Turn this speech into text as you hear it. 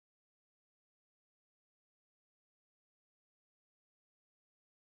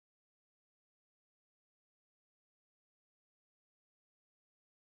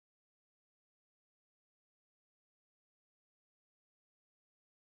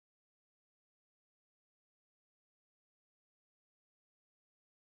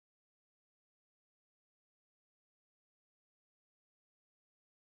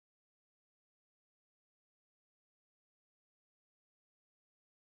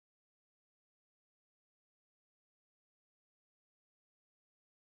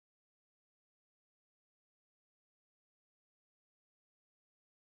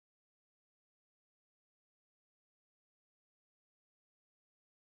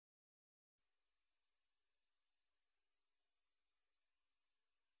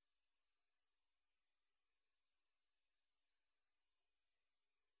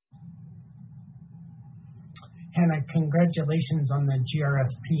Hannah, congratulations on the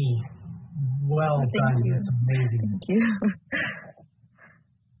GRFP. Well done. You. It's amazing. Thank you.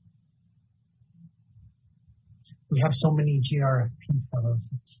 We have so many GRFP fellows.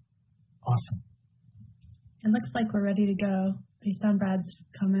 It's awesome. It looks like we're ready to go based on Brad's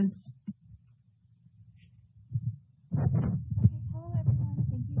comments. Hello, everyone.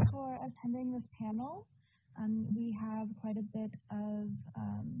 Thank you for attending this panel. We have quite a bit of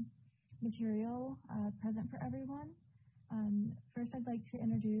material present for everyone. First, I'd like to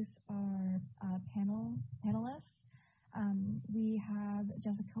introduce our panelists. We have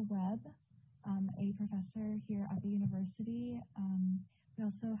Jessica Webb, a professor here at the university. We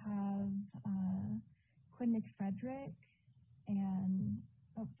also have Quinn McFrederick and,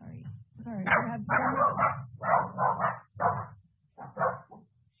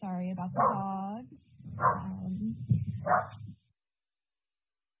 sorry about the dogs.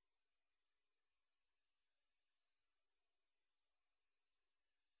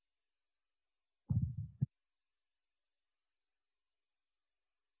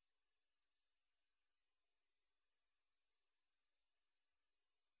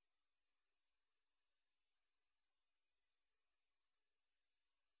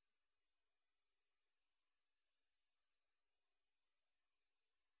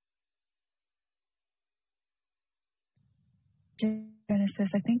 Genesis,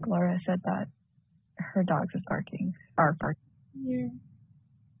 I think Laura said that her dogs are barking. Yeah.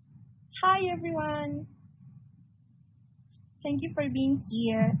 Hi, everyone. Thank you for being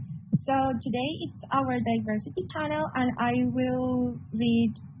here. So today it's our diversity panel, and I will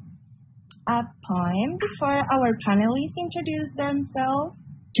read a poem before our panelists introduce themselves.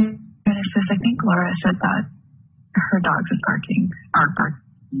 Genesis, I think Laura said that her dogs are barking.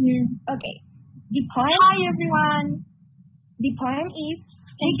 Yeah. Okay. The poem. Hi, everyone. The poem is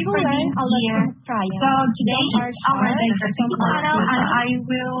Thank you for being here. So today is our diversity panel, and I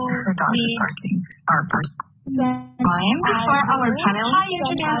will read the poem before our panelists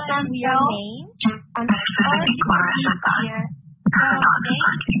introduce themselves. And here. So today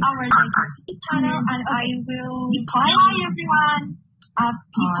is our diversity panel, and I will read Hi, everyone. A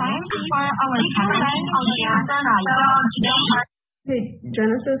poem before our panelists introduce themselves. So today. Hey,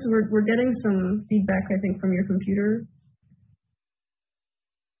 Genesis, we're getting some feedback, I think, from your computer.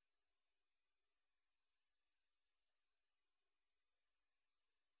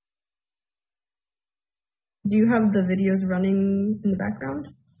 Do you have the videos running in the background?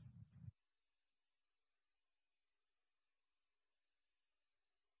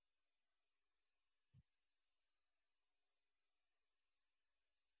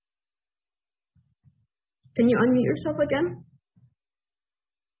 Can you unmute yourself again?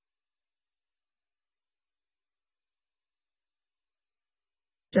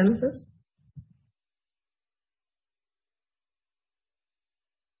 Genesis?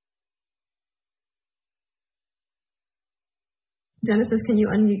 Genesis, can you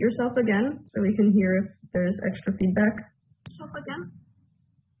unmute yourself again so we can hear if there's extra feedback?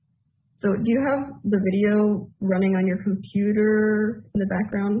 So do you have the video running on your computer in the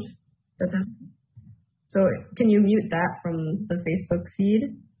background? So can you mute that from the Facebook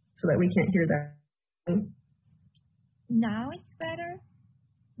feed so that we can't hear that? Now it's better?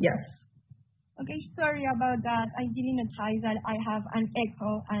 Yes. Okay, sorry about that. I didn't notice that I have an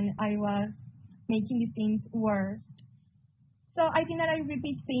echo and I was making the things worse. So I think that I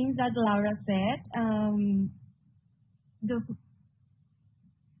repeat things that Laura said.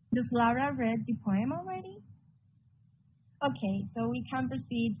 Does Laura read the poem already? Okay, so we can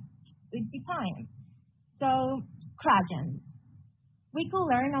proceed with the poem. So, crayons. We could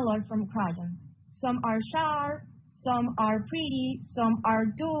learn a lot from crayons. Some are sharp, some are pretty, some are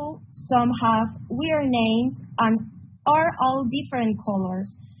dull, some have weird names and are all different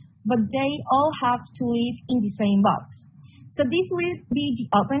colors, but they all have to live in the same box. So this will be the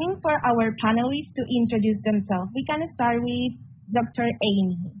opening for our panelists to introduce themselves. We can start with Dr.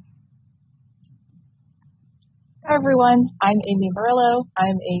 Amy. Hi everyone, I'm Amy Murillo.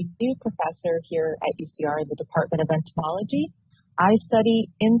 I'm a new professor here at UCR in the Department of Entomology. I study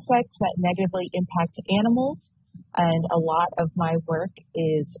insects that negatively impact animals, and a lot of my work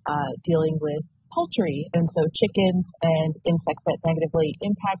is dealing with poultry, and so chickens and insects that negatively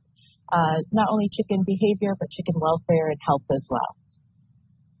impact not only chicken behavior, but chicken welfare and health as well.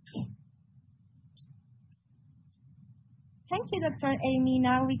 Thank you, Dr. Amy.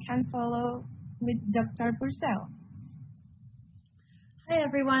 Now we can follow with Dr. Purcell. Hi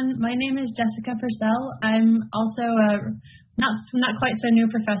everyone, my name is Jessica Purcell. I'm also a not quite so new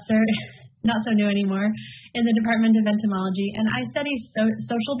professor, not so new anymore, in the Department of Entomology, and I study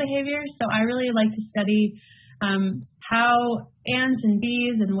social behavior. So I really like to study how ants and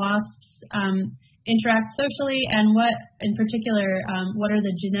bees and wasps interact socially, and what, in particular, what are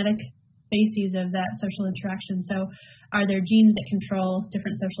the genetic bases of that social interaction? So are there genes that control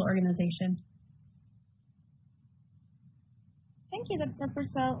different social organization? Thank you, Dr.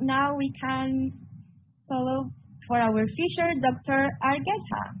 Purcell. Now we can follow for our feature, Dr.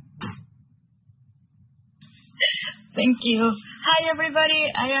 Argueta. Thank you. Hi, everybody.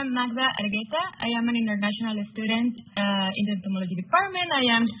 I am Magda Argueta. I am an international student in the entomology department. I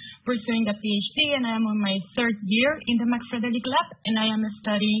am pursuing a PhD, and I am on my third year in the Max Frederick Lab, and I am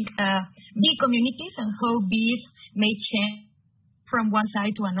studying bee communities and how bees may change from one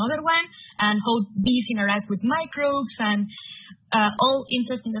side to another one, and how bees interact with microbes, and all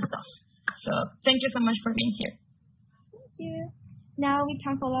interesting stuff. So thank you so much for being here. Thank you. Now we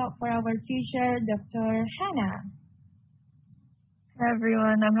can follow up for our future, Dr. Hannah. Hi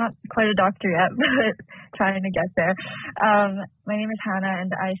everyone, I'm not quite a doctor yet, but trying to get there. My name is Hannah,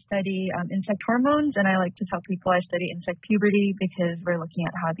 and I study insect hormones, and I like to tell people I study insect puberty because we're looking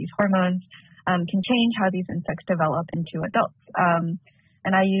at how these hormones can change how these insects develop into adults.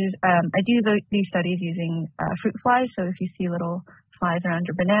 And I do these studies using fruit flies, so if you see little flies around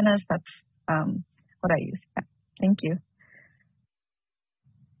your bananas, that's what I use. Yeah. Thank you.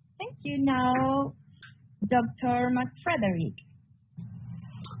 Thank you. Now, Dr. McFrederick.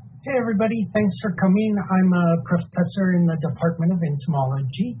 Hey everybody, thanks for coming. I'm a professor in the Department of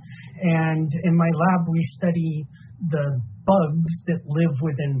Entomology, and in my lab we study the bugs that live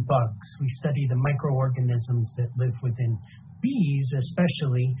within bugs. We study the microorganisms that live within bees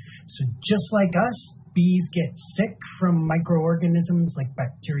especially. So just like us, bees get sick from microorganisms like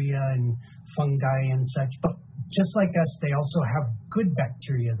bacteria and fungi and such, but just like us, they also have good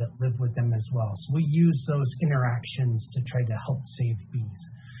bacteria that live with them as well. So we use those interactions to try to help save bees.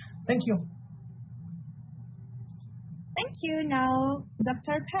 Thank you. Thank you. Now,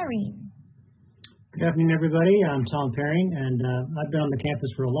 Dr. Perrin. Good afternoon, everybody. I'm Tom Perrin, and I've been on the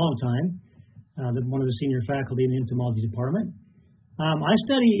campus for a long time. One of the senior faculty in the entomology department. I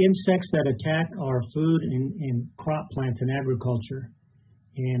study insects that attack our food and crop plants in agriculture.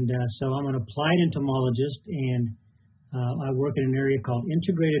 And so I'm an applied entomologist, and I work in an area called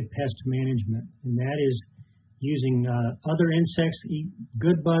integrated pest management, and that is using other insects, eat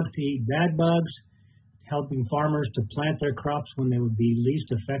good bugs to eat bad bugs, helping farmers to plant their crops when they would be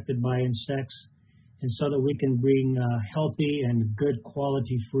least affected by insects, and so that we can bring healthy and good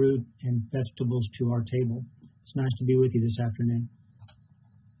quality fruit and vegetables to our table. It's nice to be with you this afternoon.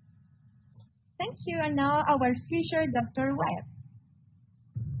 Thank you. And now our future Dr. Webb.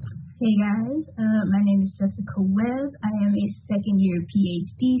 Hey guys, my name is Jessica Webb. I am a second year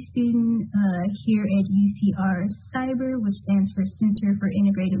PhD student here at UCR Cyber, which stands for Center for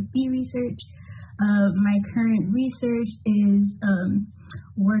Integrative Bee Research. My current research is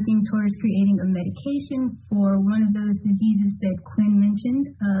working towards creating a medication for one of those diseases that Quinn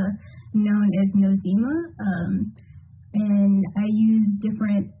mentioned, known as nosema. And I use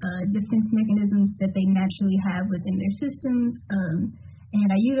different defense mechanisms that they naturally have within their systems. And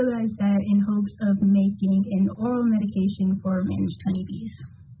I utilize that in hopes of making an oral medication for managed honeybees.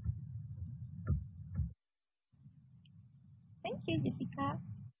 Thank you, Jessica.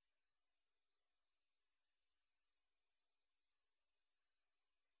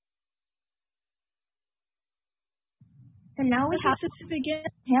 So now we have to begin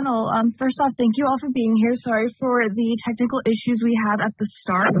the panel. First off, thank you all for being here. Sorry for the technical issues we had at the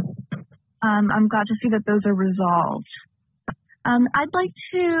start. I'm glad to see that those are resolved. I'd like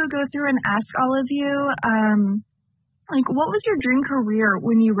to go through and ask all of you, what was your dream career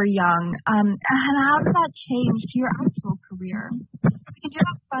when you were young? And how did that change to your actual career? We can do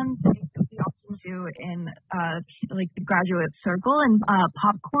a fun thing that we often do in the graduate circle and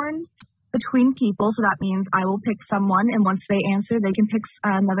popcorn between people. So that means I will pick someone, and once they answer, they can pick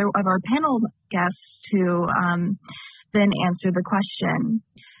another of our panel guests to then answer the question.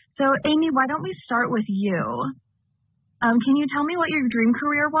 So Amy, why don't we start with you? Can you tell me what your dream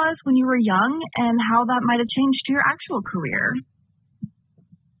career was when you were young and how that might have changed to your actual career?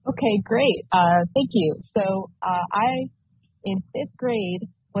 Okay, great. Thank you. So I, in 5th grade,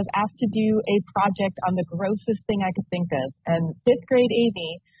 was asked to do a project on the grossest thing I could think of. And 5th grade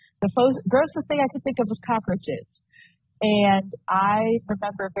Amy, the grossest thing I could think of was cockroaches. And I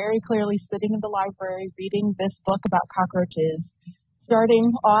remember very clearly sitting in the library reading this book about cockroaches, starting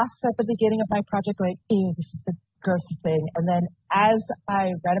off at the beginning of my project going, ew, this is the grossest thing. And then as I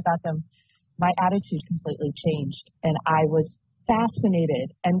read about them, my attitude completely changed. And I was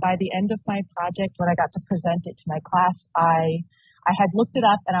fascinated. And by the end of my project, when I got to present it to my class, I had looked it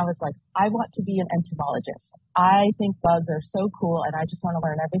up and I was like, I want to be an entomologist. I think bugs are so cool and I just want to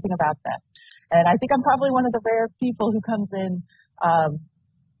learn everything about them. And I think I'm probably one of the rare people who comes in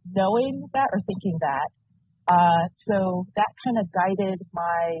knowing that or thinking that. So that kind of guided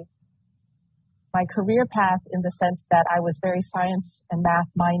my career path in the sense that I was very science and math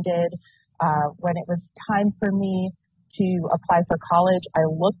minded. When it was time for me to apply for college, I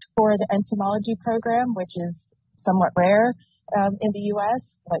looked for the entomology program, which is somewhat rare in the U.S.,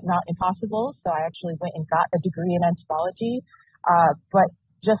 but not impossible. So I actually went and got a degree in entomology. But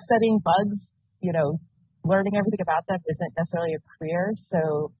just studying bugs, learning everything about them isn't necessarily a career.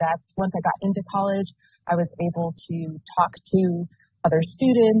 So that's once I got into college, I was able to talk to other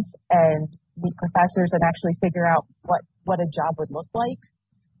students and meet professors and actually figure out what a job would look like.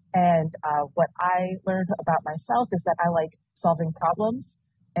 And what I learned about myself is that I like solving problems.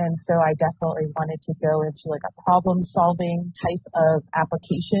 And so I definitely wanted to go into like a problem solving type of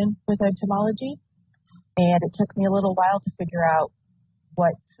application with entomology. And it took me a little while to figure out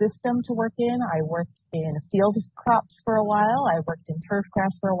what system to work in. I worked in field crops for a while. I worked in turf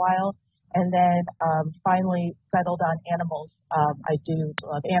grass for a while. And then finally settled on animals. I do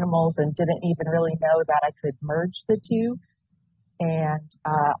love animals and didn't even really know that I could merge the two. And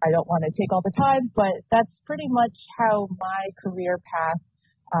I don't want to take all the time, but that's pretty much how my career path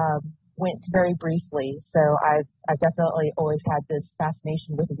went very briefly. So I've definitely always had this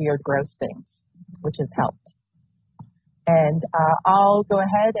fascination with weird, gross things, which has helped. And I'll go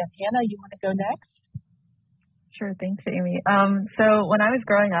ahead and Hannah, you want to go next? Sure, thanks, Amy. So when I was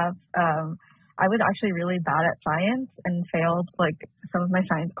growing up, I was actually really bad at science and failed like some of my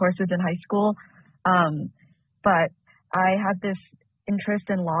science courses in high school. But I had this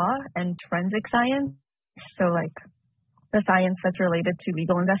interest in law and forensic science, so like the science that's related to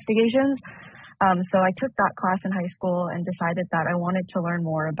legal investigations. So I took that class in high school and decided that I wanted to learn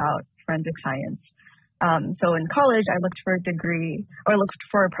more about forensic science. So in college, I looked for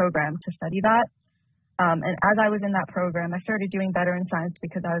a program to study that. And as I was in that program, I started doing better in science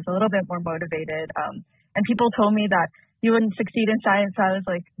because I was a little bit more motivated. And people told me that you wouldn't succeed in science. So I was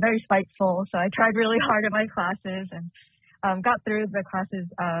like very spiteful. So I tried really hard at my classes and got through the classes.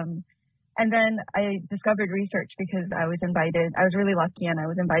 And then I discovered research because I was really lucky and I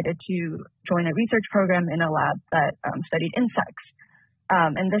was invited to join a research program in a lab that studied insects.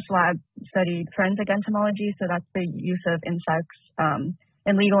 And this lab studied forensic entomology. So that's the use of insects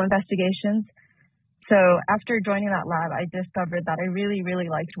in legal investigations. So after joining that lab, I discovered that I really, really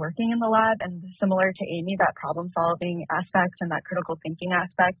liked working in the lab and similar to Amy, that problem solving aspect and that critical thinking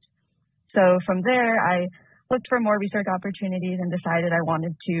aspect. So from there, I looked for more research opportunities and decided I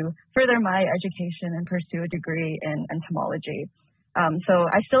wanted to further my education and pursue a degree in entomology. So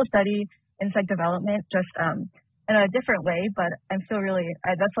I still study insect development, just in a different way, but I'm still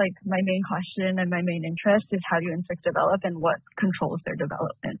that's like my main question and my main interest is how do insects develop and what controls their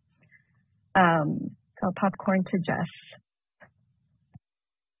development. So popcorn to Jess.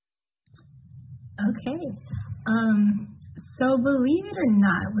 Okay. So believe it or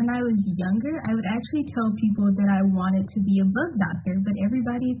not, when I was younger, I would actually tell people that I wanted to be a bug doctor, but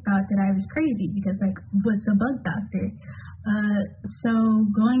everybody thought that I was crazy because, like, what's a bug doctor? So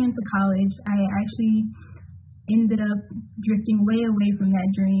going into college, I actually ended up drifting way away from that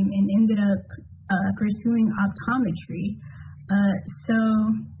dream and ended up pursuing optometry. So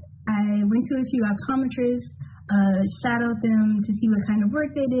I went to a few optometrists, shadowed them to see what kind of work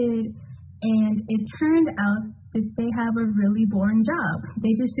they did, and it turned out that they have a really boring job.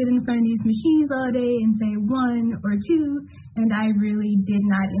 They just sit in front of these machines all day and say 1 or 2, and I really did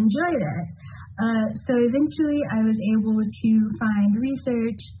not enjoy that. So eventually I was able to find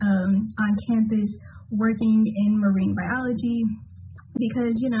research on campus working in marine biology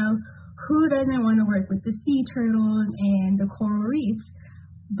because, who doesn't want to work with the sea turtles and the coral reefs?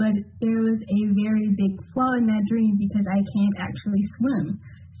 But there was a very big flaw in that dream because I can't actually swim.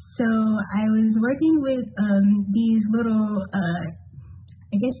 So I was working with these little,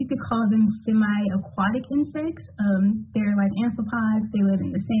 I guess you could call them semi-aquatic insects. They're like amphipods. They live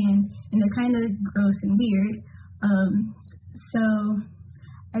in the sand, and they're kind of gross and weird. So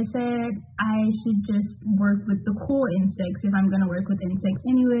I said I should just work with the cool insects if I'm going to work with insects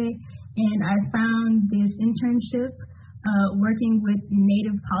anyway. And I found this internship working with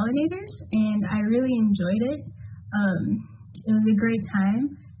native pollinators, and I really enjoyed it. It was a great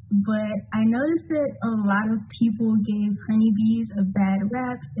time, but I noticed that a lot of people gave honeybees a bad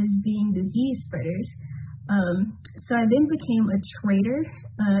rap as being disease spreaders. So I then became a trader,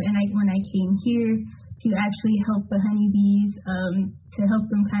 and when I came here to actually help the honeybees, to help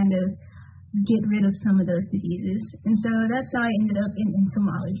them kind of get rid of some of those diseases. And so that's how I ended up in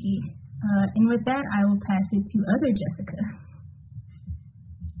entomology. And with that, I will pass it to other Jessica.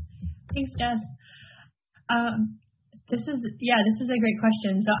 Thanks, Jess. This is a great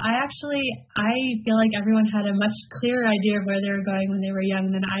question. So I feel like everyone had a much clearer idea of where they were going when they were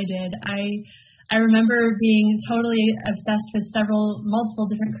young than I did. I remember being totally obsessed with multiple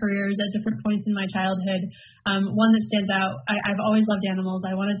different careers at different points in my childhood. One that stands out, I've always loved animals.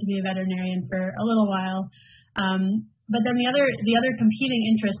 I wanted to be a veterinarian for a little while. But then the other competing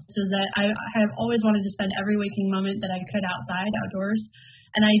interest is that I have always wanted to spend every waking moment that I could outdoors.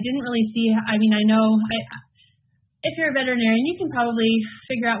 And I didn't really see, I know if you're a veterinarian, you can probably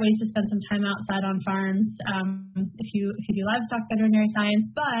figure out ways to spend some time outside on farms if you do livestock veterinary science.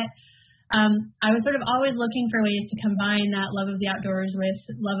 But I was sort of always looking for ways to combine that love of the outdoors with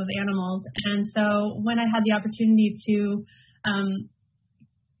love of animals. And so when I had the opportunity to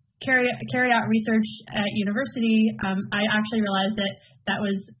carry out research at university, I actually realized that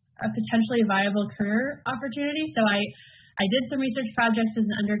was a potentially viable career opportunity. So I did some research projects as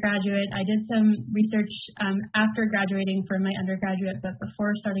an undergraduate. I did some research after graduating from my undergraduate, but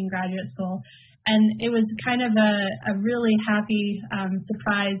before starting graduate school. And it was kind of a really happy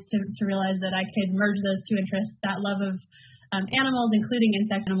surprise to realize that I could merge those two interests, that love of animals, including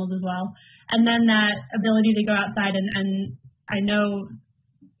insect animals as well, and then that ability to go outside. And I know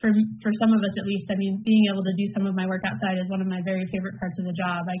for some of us at least, being able to do some of my work outside is one of my very favorite parts of the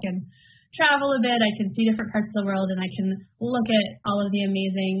job. I can travel a bit, I can see different parts of the world, and I can look at all of the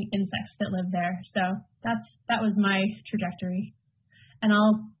amazing insects that live there. So that was my trajectory. And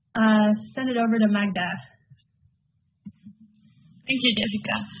I'll send it over to Magda. Thank you,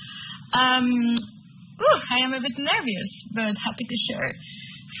 Jessica. I am a bit nervous, but happy to share.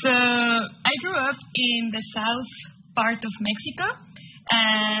 So I grew up in the south part of Mexico,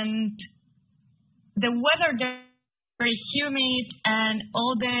 and the weather there is very humid, and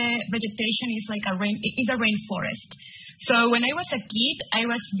all the vegetation is like a rainforest. So when I was a kid, I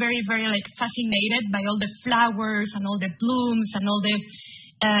was very, very fascinated by all the flowers and all the blooms and all the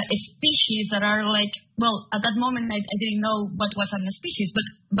species that are at that moment I didn't know what was a species, but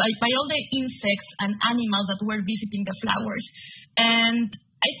by all the insects and animals that were visiting the flowers. And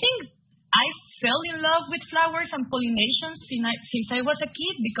I think I fell in love with flowers and pollination since I was a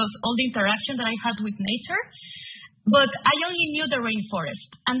kid, because all the interaction that I had with nature. But I only knew the rainforest.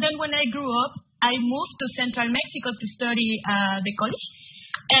 And then when I grew up, I moved to central Mexico to study the college.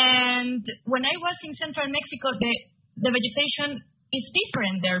 And when I was in central Mexico, the vegetation is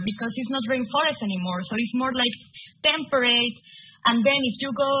different there because it's not rainforest anymore. So it's more like temperate. And then if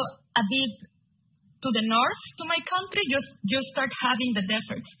you go a bit to the north to my country, you start having the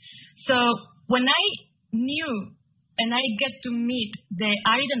deserts. So when I knew and I get to meet the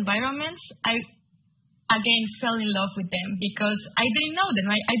arid environments, I again fell in love with them because I didn't know them.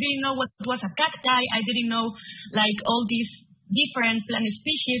 I didn't know what was a cacti. I didn't know all these different plant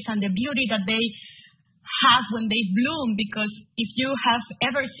species and the beauty that they have when they bloom, because if you have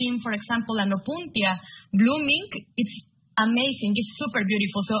ever seen, for example, an opuntia blooming, it's amazing. It's super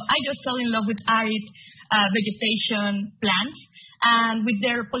beautiful. So I just fell in love with arid vegetation plants and with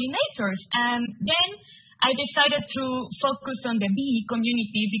their pollinators. And then I decided to focus on the bee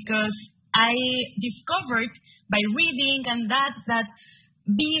community because I discovered by reading and that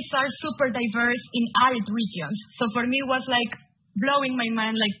bees are super diverse in arid regions. So for me, it was blowing my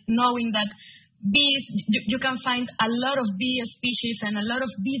mind, knowing that bees, you can find a lot of bee species and a lot of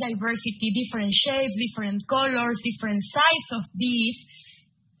bee diversity, different shapes, different colors, different sizes of bees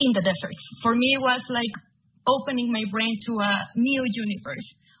in the deserts. For me, it was opening my brain to a new universe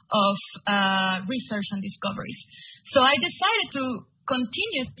of research and discoveries. So I decided to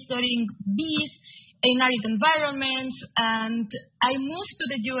continue studying bees in arid environments, and I moved to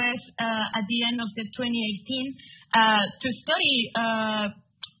the U.S. At the end of 2018 to study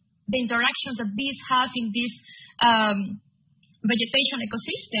the interactions that bees have in these vegetation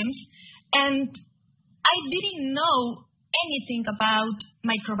ecosystems. And I didn't know anything about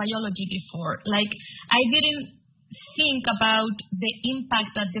microbiology before. I didn't think about the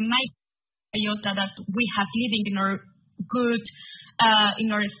impact that the microbiota that we have living in our gut, in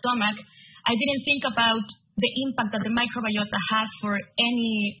our stomach, I didn't think about the impact that the microbiota has for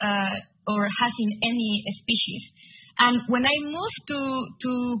any or has in any species. And when I moved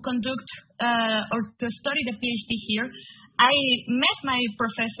to conduct or to study the PhD here, I met my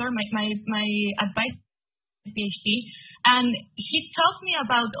professor, my advisor PhD, and he taught me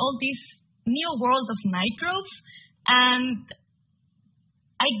about all this new world of microbes, and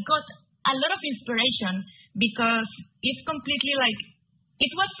I got a lot of inspiration because it's completely like,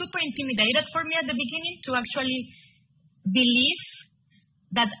 it was super intimidated for me at the beginning to actually believe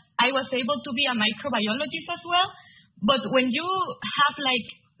that I was able to be a microbiologist as well. But when you have like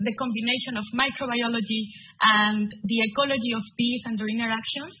the combination of microbiology and the ecology of bees and their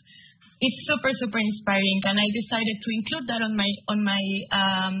interactions, it's super, super inspiring. And I decided to include that on my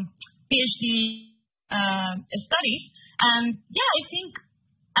PhD studies. And yeah, I think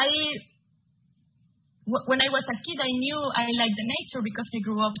when I was a kid, I knew I liked the nature because I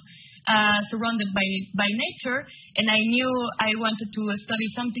grew up surrounded by nature, and I knew I wanted to study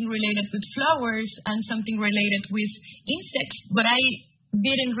something related with flowers and something related with insects, but I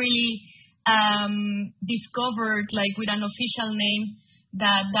didn't really discover like with an official name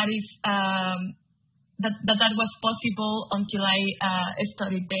that was possible until I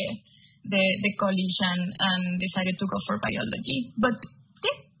studied the college and decided to go for biology. But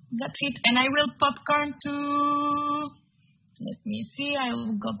that's it. And I will popcorn to, let me see, I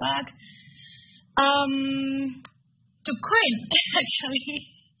will go back to Quinn, actually.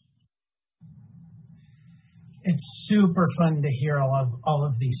 It's super fun to hear all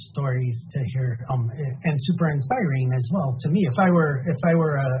of these stories to hear, and super inspiring as well to me. If I were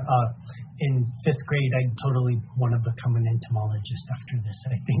in fifth grade, I'd totally want to become an entomologist after this,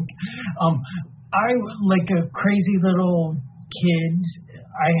 I think. I, like a crazy little kid,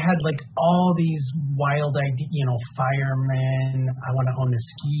 I had like all these wild ideas, firemen, I want to own a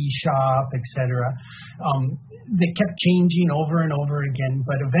ski shop, etc. They kept changing over and over again,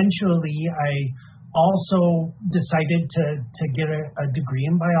 but eventually I also decided to get a degree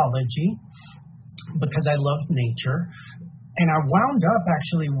in biology because I loved nature. And I wound up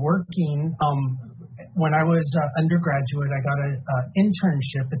actually working, when I was undergraduate, I got an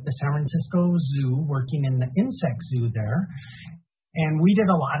internship at the San Francisco Zoo, working in the insect zoo there. And we did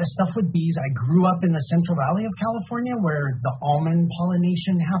a lot of stuff with bees. I grew up in the Central Valley of California where the almond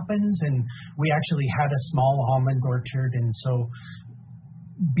pollination happens, and we actually had a small almond orchard. And so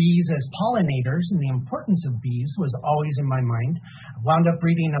bees as pollinators and the importance of bees was always in my mind. I wound up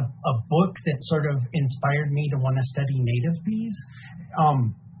reading a book that sort of inspired me to want to study native bees.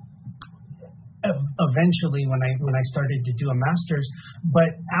 Eventually when I started to do a master's,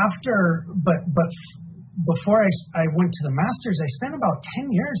 before I went to the master's, I spent about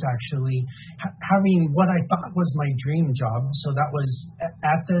 10 years actually having what I thought was my dream job. So that was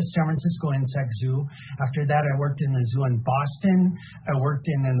at the San Francisco Insect Zoo. After that, I worked in the zoo in Boston. I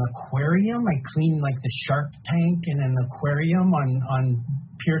worked in an aquarium. I cleaned like the shark tank in an aquarium on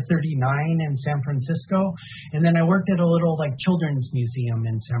Pier 39 in San Francisco. And then I worked at a little like children's museum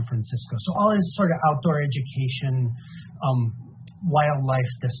in San Francisco. So all this sort of outdoor education,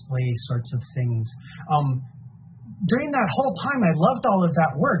 wildlife display sorts of things. During that whole time, I loved all of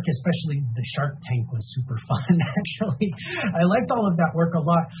that work, especially the shark tank was super fun, actually. I liked all of that work a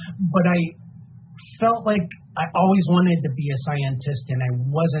lot, but I felt like I always wanted to be a scientist, and I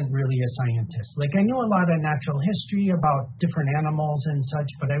wasn't really a scientist. Like, I knew a lot of natural history about different animals and such,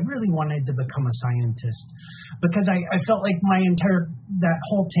 but I really wanted to become a scientist because I felt like that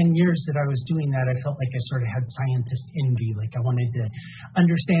whole 10 years that I was doing that, I felt like I sort of had scientist envy. Like, I wanted to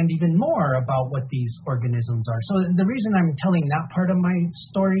understand even more about what these organisms are. So the reason I'm telling that part of my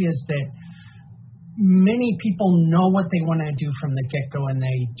story is that many people know what they want to do from the get-go, and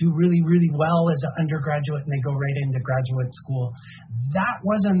they do really, really well as an undergraduate, and they go right into graduate school. That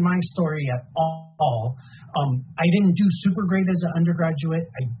wasn't my story at all. I didn't do super great as an undergraduate.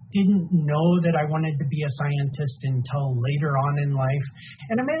 I didn't know that I wanted to be a scientist until later on in life.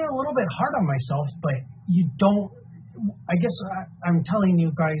 And I made it a little bit hard on myself, but I guess I'm telling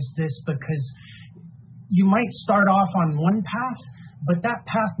you guys this because you might start off on one path, but that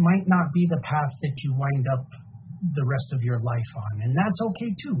path might not be the path that you wind up the rest of your life on, and that's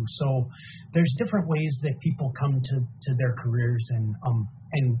okay too. So there's different ways that people come to their careers, and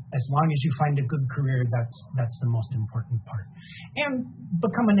as long as you find a good career, that's the most important part. And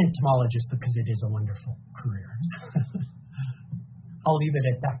become an entomologist because it is a wonderful career. I'll leave it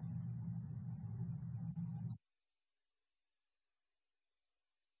at that.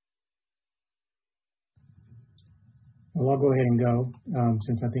 Well, I'll go ahead and go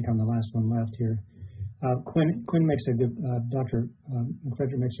since I think I'm the last one left here. Quinn makes a good, Dr.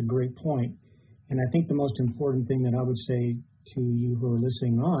 Frederick makes a great point, and I think the most important thing that I would say to you who are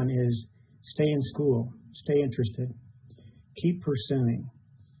listening on is stay in school, stay interested, keep pursuing.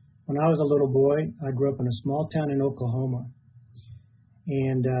 When I was a little boy, I grew up in a small town in Oklahoma,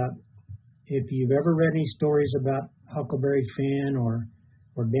 and if you've ever read any stories about Huckleberry Finn or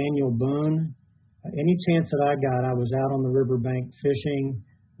Daniel Boone, any chance that I got, I was out on the riverbank fishing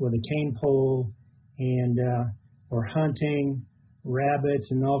with a cane pole and or hunting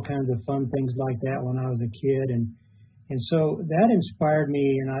rabbits and all kinds of fun things like that when I was a kid. And so that inspired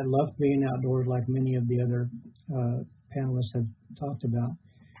me, and I loved being outdoors like many of the other panelists have talked about.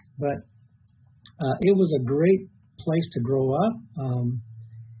 But it was a great place to grow up.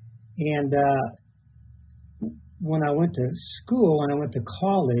 And when I went to school, when I went to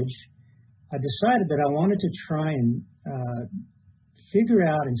college, I decided that I wanted to try and figure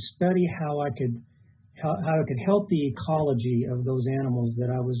out and study how I could help the ecology of those animals that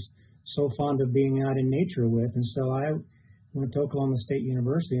I was so fond of being out in nature with. And so I went to Oklahoma State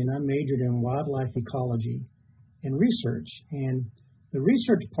University, and I majored in wildlife ecology and research. And the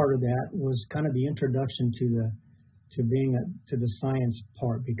research part of that was kind of the introduction to the science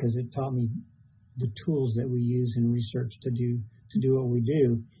part, because it taught me the tools that we use in research to do what we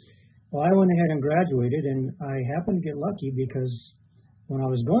do. Well, I went ahead and graduated, and I happened to get lucky because when I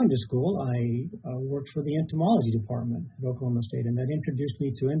was going to school, I worked for the entomology department at Oklahoma State, and that introduced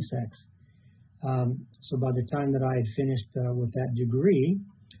me to insects. So by the time that I had finished with that degree,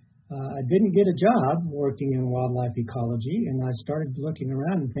 I didn't get a job working in wildlife ecology, and I started looking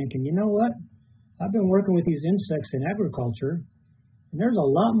around and thinking, you know what? I've been working with these insects in agriculture, and there's a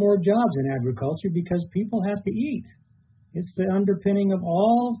lot more jobs in agriculture because people have to eat. It's the underpinning of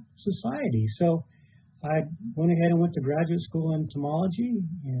all society. So I went ahead and went to graduate school in entomology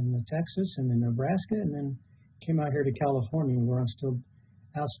in Texas and in Nebraska, and then came out here to California, where I'm still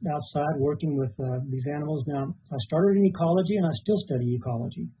outside working with these animals. Now, I started in ecology, and I still study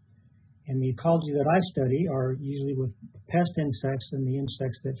ecology. And the ecology that I study are usually with pest insects and the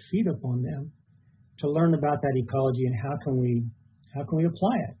insects that feed upon them, to learn about that ecology and how can we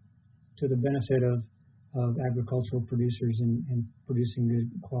apply it to the benefit of agricultural producers and producing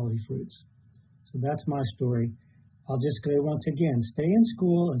good quality fruits. So that's my story. I'll just say once again, stay in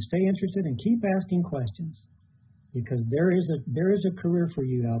school and stay interested and keep asking questions, because there is a career for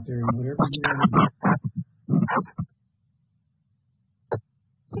you out there in whatever you want to do.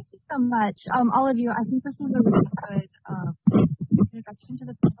 Thank you so much, all of you. I think this is a really good introduction to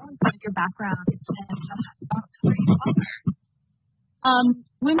the panel and kind of your background and where you are.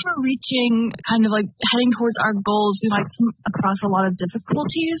 When we're reaching kind of like heading towards our goals, we might come across a lot of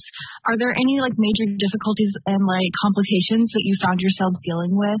difficulties. Are there any like major difficulties and like complications that you found yourselves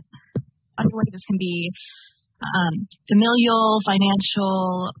dealing with? Underway, this can be familial,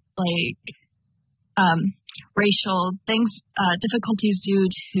 financial, like racial things, difficulties due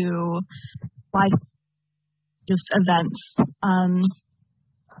to life just events.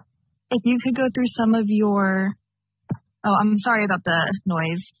 If you could go through some of your I'm sorry about the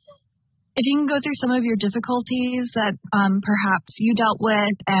noise. If you can go through some of your difficulties that perhaps you dealt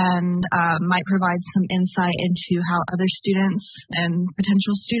with and might provide some insight into how other students and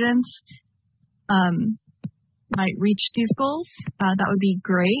potential students might reach these goals, that would be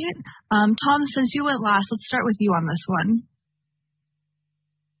great. Tom, since you went last, let's start with you on this one.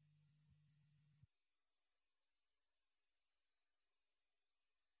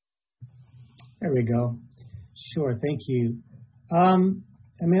 There we go. Sure, thank you.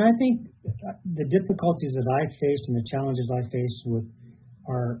 I think the difficulties that I faced and the challenges I faced with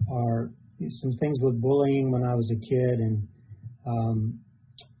are some things with bullying when I was a kid, and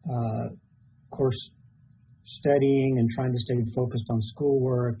of course studying and trying to stay focused on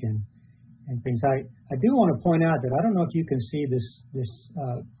schoolwork and things. I do want to point out that I don't know if you can see this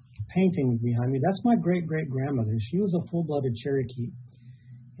painting behind me. That's my great-great-grandmother. She was a full-blooded Cherokee,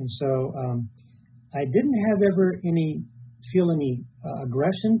 and so I didn't feel any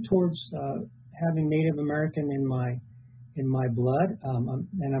aggression towards having Native American in my blood,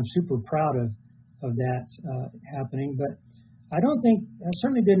 and I'm super proud of that happening. But I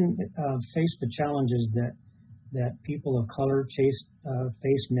certainly didn't face the challenges that people of color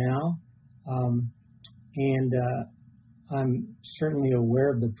face now, and I'm certainly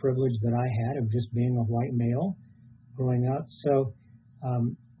aware of the privilege that I had of just being a white male growing up. So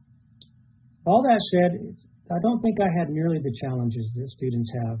all that said, I don't think I had nearly the challenges that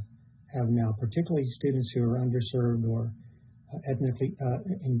students have now, particularly students who are underserved or ethnically,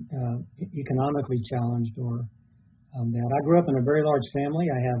 economically challenged, or that. I grew up in a very large family.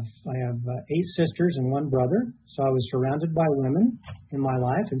 I have 8 sisters and 1 brother, so I was surrounded by women in my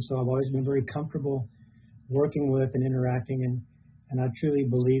life, and so I've always been very comfortable working with and interacting, and I truly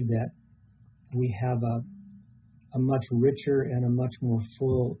believe that we have a much richer and a much more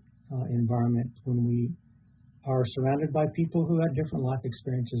full environment when we are surrounded by people who have different life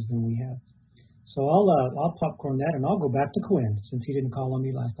experiences than we have. So I'll popcorn that, and I'll go back to Quinn. Since he didn't call on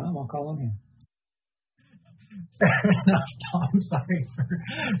me last time, I'll call on him. Fair enough, Tom.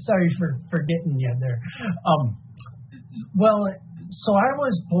 Sorry for getting you there. Well, so I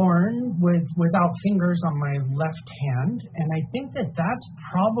was born without fingers on my left hand, and I think that that's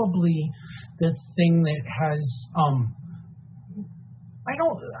probably the thing that has. I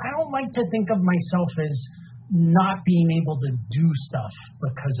don't like to think of myself as not being able to do stuff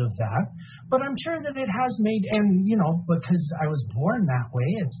because of that, but I'm sure that it has made, and because I was born that way,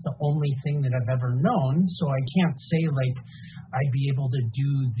 it's the only thing that I've ever known, so I can't say like I'd be able to do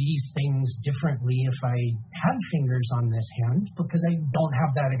these things differently if I had fingers on this hand, because I don't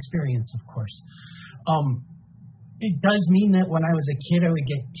have that experience, of course. It does mean that when I was a kid, I would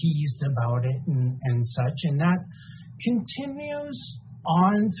get teased about it and such, and that continues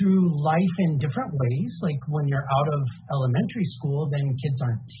on through life in different ways. Like when you're out of elementary school, then kids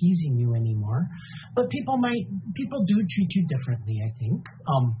aren't teasing you anymore. But people do treat you differently, I think.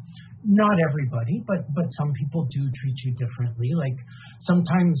 Not everybody, but some people do treat you differently. Like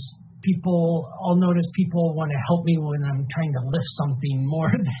sometimes I'll notice people want to help me when I'm trying to lift something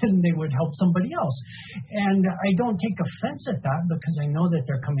more than they would help somebody else. And I don't take offense at that because I know that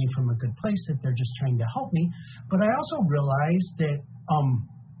they're coming from a good place, that they're just trying to help me. But I also realize that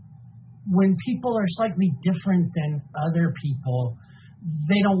when people are slightly different than other people,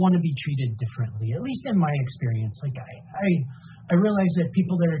 they don't want to be treated differently, at least in my experience. Like I realize that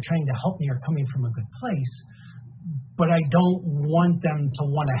people that are trying to help me are coming from a good place, but I don't want them to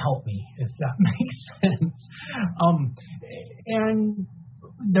want to help me, if that makes sense. And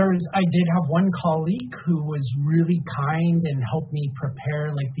I did have one colleague who was really kind and helped me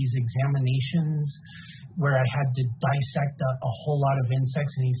prepare like these examinations where I had to dissect a whole lot of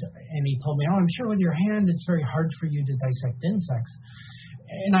insects, and he told me, I'm sure with your hand it's very hard for you to dissect insects.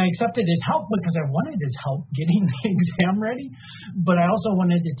 And I accepted his help because I wanted his help getting the exam ready. But I also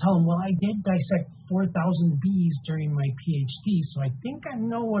wanted to tell him, well, I did dissect 4,000 bees during my PhD, so I think I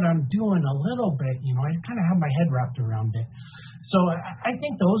know what I'm doing a little bit. I kind of have my head wrapped around it. So I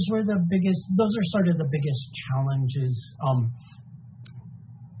think those are sort of the biggest challenges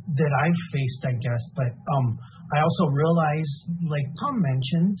that I've faced, I guess. But I also realize, like Tom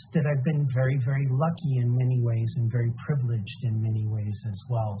mentioned, that I've been very, very lucky in many ways and very privileged in many ways as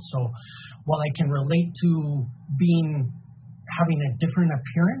well. So while I can relate to having a different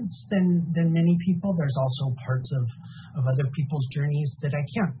appearance than many people, there's also parts of other people's journeys that I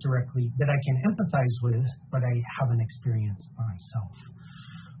can empathize with, but I haven't experienced myself.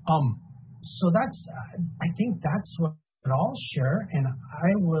 So I think that's what I'll share, and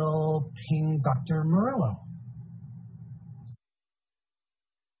I will ping Dr. Murillo.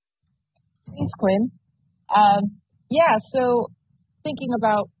 Thanks, Quinn. So thinking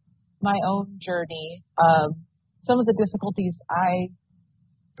about my own journey, some of the difficulties I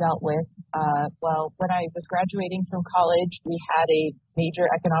dealt with, when I was graduating from college, we had a major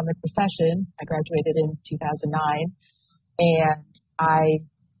economic recession. I graduated in 2009, and I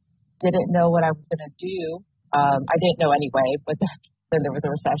didn't know what I was going to do. I didn't know anyway, but then there was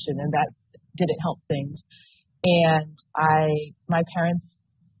a recession, and that didn't help things. And my parents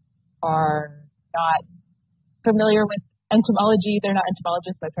are not familiar with entomology. They're not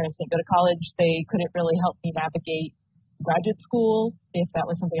entomologists. My parents didn't go to college. They couldn't really help me navigate graduate school if that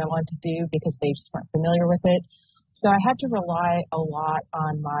was something I wanted to do because they just weren't familiar with it. So I had to rely a lot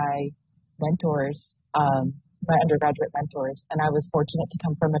on my mentors, my undergraduate mentors. And I was fortunate to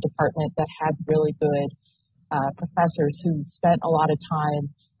come from a department that had really good professors who spent a lot of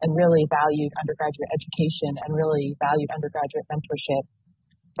time and really valued undergraduate education and really valued undergraduate mentorship.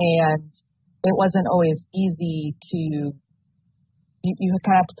 And it wasn't always easy you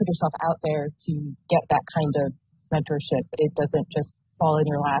kind of have to put yourself out there to get that kind of mentorship. It doesn't just fall in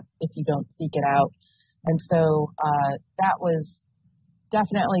your lap if you don't seek it out. And so that was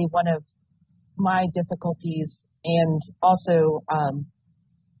definitely one of my difficulties, and also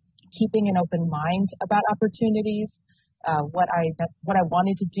keeping an open mind about opportunities. What I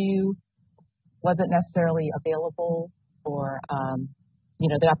wanted to do wasn't necessarily available, or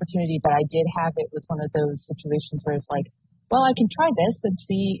the opportunity that I did have, it was one of those situations where it's like, well, I can try this and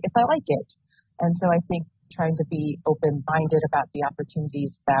see if I like it. And so I think trying to be open-minded about the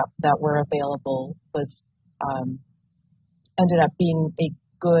opportunities that were available was ended up being a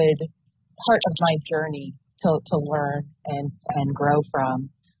good part of my journey to learn and grow from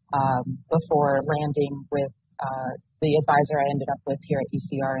before landing with the advisor I ended up with here at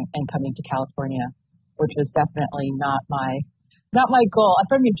UCR and coming to California, which was definitely not my goal. I'm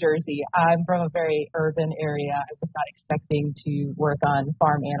from New Jersey. I'm from a very urban area. I was not expecting to work on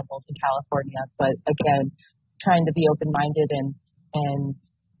farm animals in California, but again, trying to be open-minded and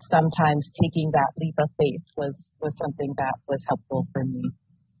sometimes taking that leap of faith was something that was helpful for me.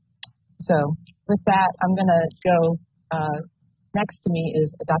 So with that, I'm going to go, next to me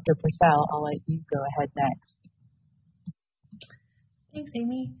is Dr. Purcell. I'll let you go ahead next. Thanks,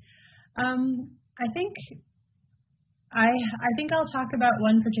 Amy. I think I'll talk about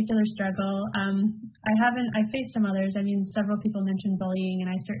one particular struggle. I faced some others. I mean, several people mentioned bullying, and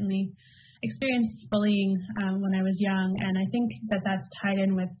I certainly experienced bullying when I was young, and I think that that's tied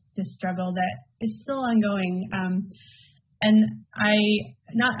in with this struggle that is still ongoing. And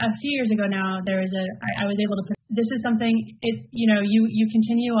not a few years ago now, I was able to, this is something, you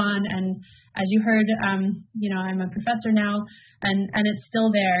continue on, and as you heard, I'm a professor now, and it's still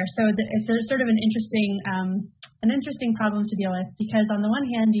there. So it's sort of an interesting problem to deal with, because on the one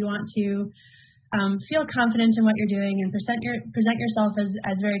hand, you want to feel confident in what you're doing and present yourself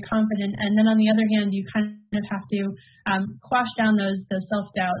as very confident, and then on the other hand, you kind of have to quash down those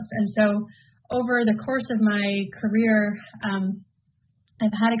self-doubts. And so over the course of my career,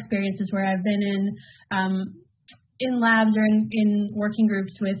 I've had experiences where I've been in labs or in working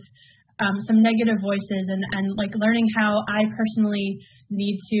groups with some negative voices, and like learning how I personally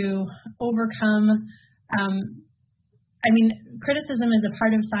need to overcome. Criticism is a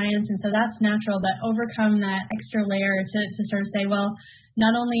part of science, and so that's natural, but overcome that extra layer to sort of say, well,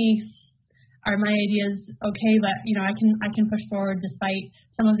 not only are my ideas okay, but I can push forward despite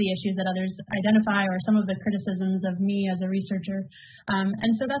some of the issues that others identify or some of the criticisms of me as a researcher.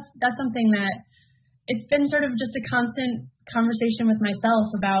 And so that's something that it's been sort of just a constant conversation with myself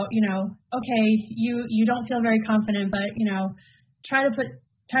about, okay, you don't feel very confident, but try to put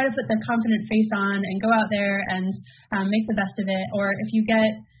the confident face on and go out there and make the best of it. Or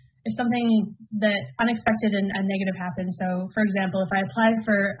if something that unexpected and negative happens. So, for example, if I apply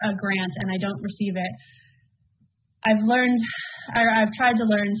for a grant and I don't receive it, I've tried to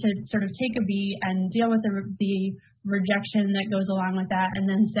learn to sort of take a beat and deal with the rejection that goes along with that, and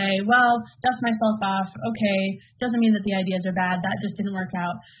then say, well, dust myself off. Okay, doesn't mean that the ideas are bad. That just didn't work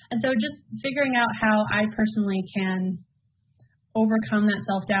out. And so just figuring out how I personally can overcome that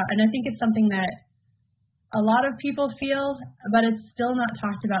self-doubt. And I think it's something that a lot of people feel, but it's still not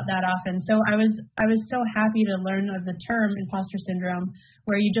talked about that often. So I was so happy to learn of the term imposter syndrome,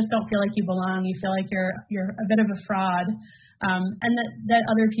 where you just don't feel like you belong. You feel like you're a bit of a fraud, and that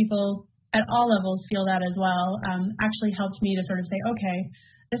other people at all levels feel that as well. Actually helped me to sort of say, okay,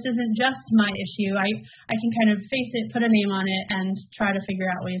 this isn't just my issue. I can kind of face it, put a name on it, and try to figure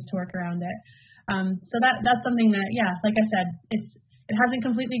out ways to work around it. So that's something that, yeah, like I said, it hasn't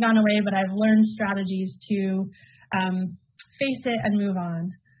completely gone away, but I've learned strategies to face it and move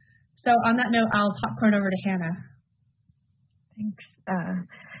on. So on that note, I'll popcorn over to Hannah. Thanks.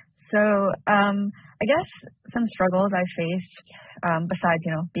 I guess some struggles I faced, besides,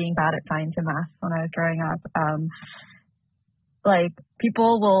 being bad at science and math when I was growing up, like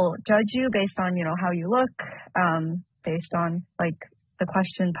people will judge you based on, how you look, based on like the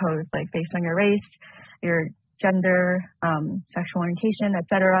question posed, like based on your race, your gender, sexual orientation,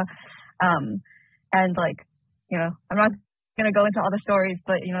 etc. And like, I'm not going to go into all the stories,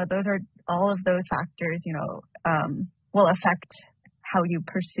 but, all of those factors, will affect how you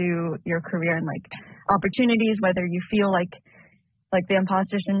pursue your career and like opportunities, whether you feel like the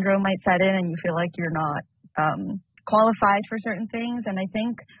imposter syndrome might set in and you feel like you're not qualified for certain things. And I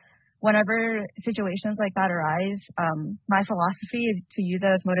think whenever situations like that arise, my philosophy is to use it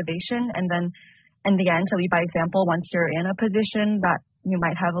as motivation, and then in the end to lead by example once you're in a position that you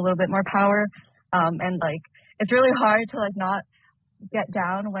might have a little bit more power. And like it's really hard to like not get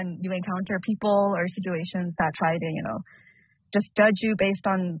down when you encounter people or situations that try to, just judge you based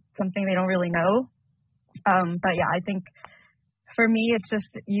on something they don't really know. But yeah, I think for me, it's just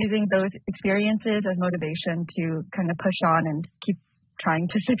using those experiences as motivation to kind of push on and keep trying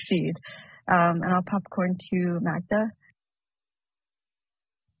to succeed. And I'll popcorn to Magda.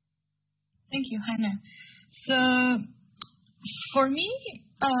 Thank you, Hannah. So for me,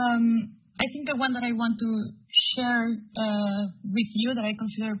 I think the one that I want to share with you that I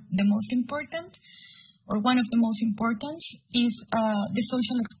consider the most important, or one of the most important, is the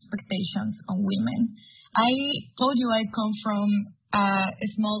social expectations on women. I told you I come from a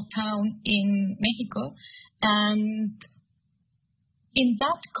small town in Mexico, and in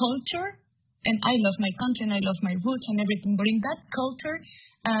that culture, and I love my country and I love my roots and everything, but in that culture,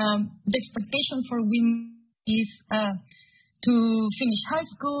 the expectation for women is to finish high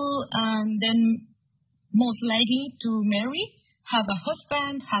school and then most likely to marry, have a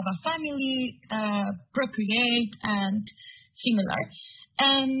husband, have a family, procreate, and similar.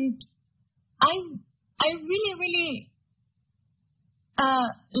 And I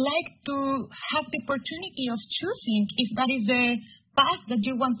like to have the opportunity of choosing if that is the path that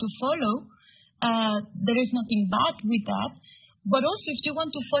you want to follow. There is nothing bad with that. But also if you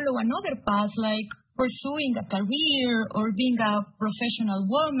want to follow another path, like pursuing a career or being a professional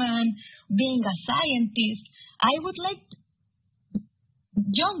woman, being a scientist, I would like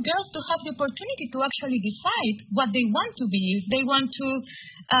young girls to have the opportunity to actually decide what they want to be. If they want to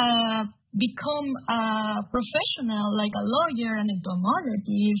become a professional, like a lawyer, an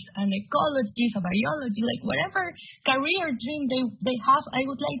entomologist, an ecologist, a biologist, like whatever career dream they have, I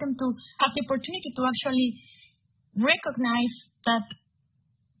would like them to have the opportunity to actually recognize that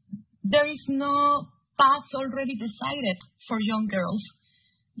there is no path already decided for young girls.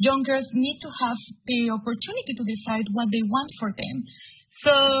 Young girls need to have the opportunity to decide what they want for them.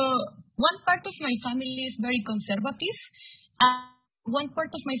 So one part of my family is very conservative. One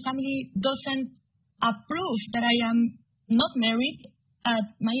part of my family doesn't approve that I am not married at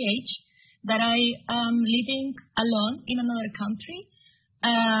my age, that I am living alone in another country,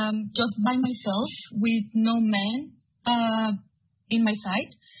 just by myself with no man in my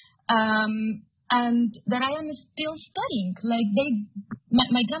side, and that I am still studying. Like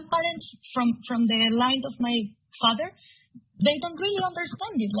my grandparents from the line of my father, they don't really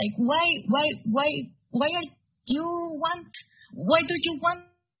understand it. Like why do you want to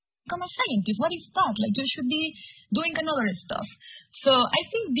become a scientist? What is that? Like you should be doing another stuff. So I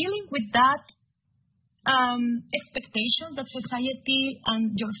think dealing with that expectation that society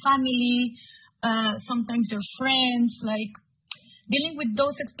and your family, sometimes your friends, like dealing with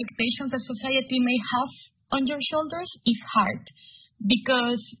those expectations that society may have on your shoulders is hard,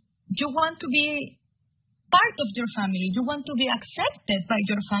 because you want to be part of your family, you want to be accepted by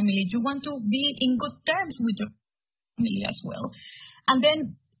your family, you want to be in good terms with your family as well. And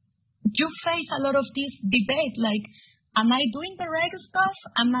then you face a lot of this debate, like, am I doing the right stuff?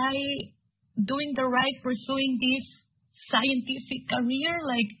 Am I doing the right, pursuing this scientific career?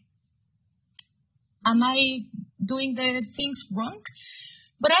 Like, am I doing the things wrong?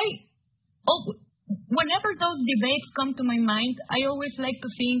 But whenever those debates come to my mind, I always like to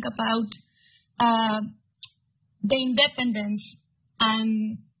think about the independence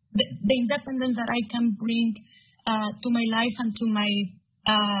and the independence that I can bring to my life and to my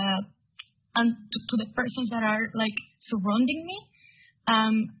to the persons that are like surrounding me.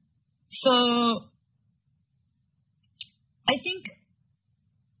 So I think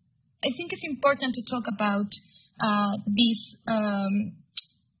it's important to talk about these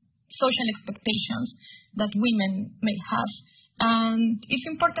social expectations that women may have. And it's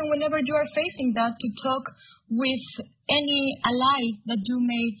important whenever you are facing that to talk with any ally that you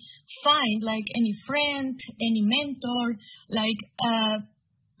may find, like any friend, any mentor, like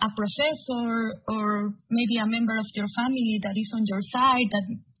a professor, or maybe a member of your family that is on your side that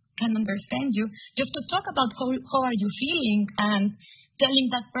can understand you, just to talk about how are you feeling, and telling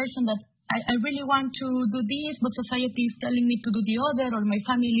that person that I really want to do this, but society is telling me to do the other, or my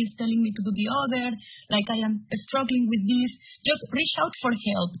family is telling me to do the other, like I am struggling with this. Just reach out for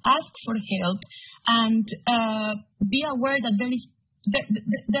help, ask for help, and be aware that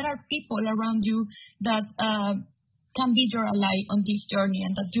there are people around you that can be your ally on this journey,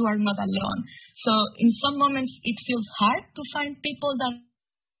 and that you are not alone. So in some moments it feels hard to find people that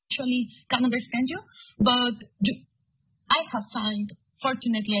actually can understand you, but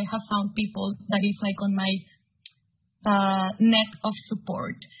fortunately, I have found people that is like on my net of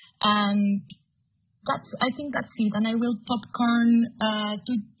support, and I think that's it. And I will popcorn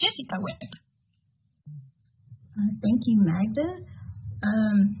to Jessica Webb. Thank you, Magda.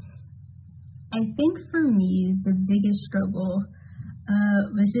 I think for me, the biggest struggle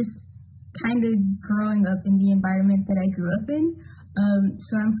was just kind of growing up in the environment that I grew up in.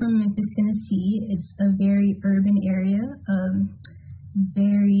 So I'm from Memphis, Tennessee. It's a very urban area,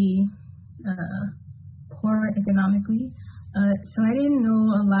 very poor economically. So I didn't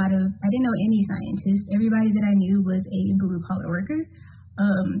know any scientists. Everybody that I knew was a blue collar worker.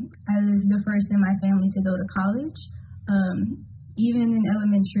 I was the first in my family to go to college. Even in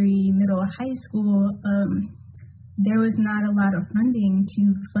elementary, middle, high school, there was not a lot of funding to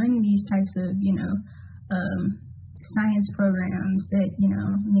fund these types of, science programs that,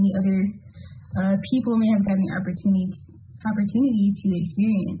 many other people may have gotten the opportunity to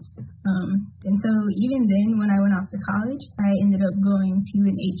experience. And so even then, when I went off to college, I ended up going to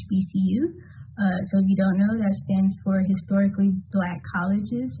an HBCU. So if you don't know, that stands for Historically Black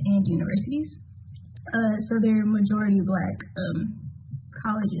Colleges and Universities. So they're majority Black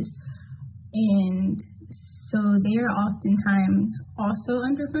colleges. And so they are oftentimes also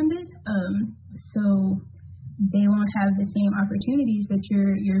underfunded. So they won't have the same opportunities that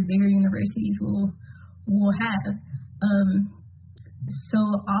your bigger universities will have. So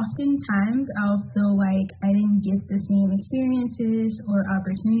oftentimes I'll feel like I didn't get the same experiences or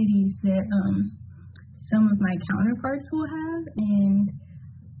opportunities that some of my counterparts will have, and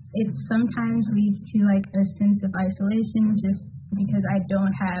it sometimes leads to like a sense of isolation just because I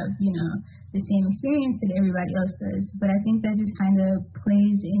don't have, the same experience that everybody else does. But I think that just kind of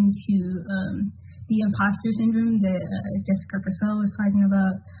plays into the imposter syndrome that Jessica Purcell was talking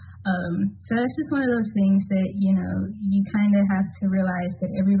about. So it's just one of those things that, you kind of have to realize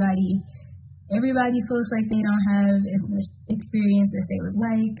that everybody feels like they don't have as much experience as they would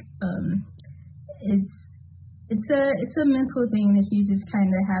like. It's a mental thing that you just kind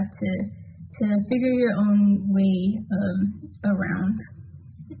of have to figure your own way around.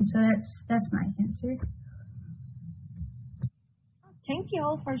 And so that's my answer. Thank you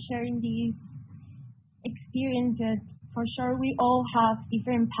all for sharing these experiences. For sure, we all have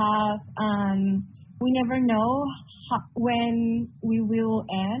different paths, and we never know when we will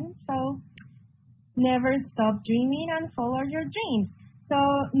end. So never stop dreaming and follow your dreams. So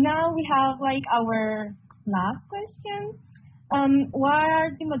now we have like our last question. What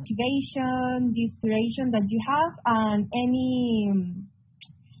are the motivation, the inspiration that you have, and any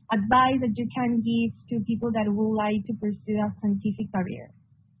advice that you can give to people that would like to pursue a scientific career?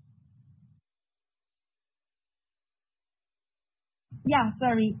 Yeah,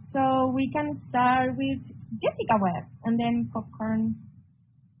 sorry. So we can start with Jessica Webb and then Popcorn.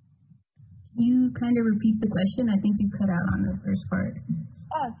 You kind of repeat the question. I think you cut out on the first part.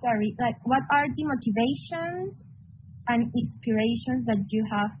 Oh, sorry. Like, what are the motivations and inspirations that you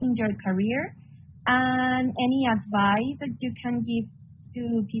have in your career, and any advice that you can give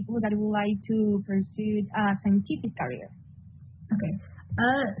to people that would like to pursue a scientific career? Okay.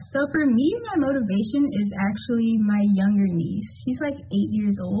 So for me, my motivation is actually my younger niece. She's like 8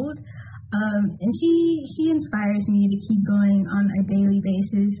 years old, and she inspires me to keep going on a daily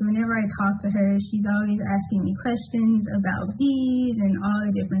basis. Whenever I talk to her, she's always asking me questions about bees and all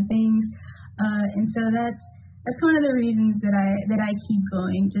the different things, and so that's one of the reasons that I keep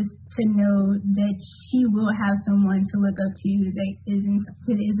going, just to know that she will have someone to look up to that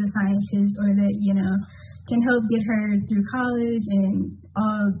is a scientist, or that can help get her through college and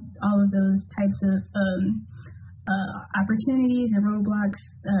all of those types of opportunities and roadblocks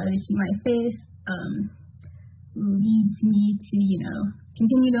that she might face. Leads me to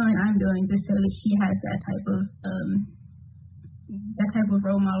continue doing what I'm doing, just so that she has that type of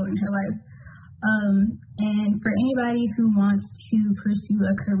role model in her life. And for anybody who wants to pursue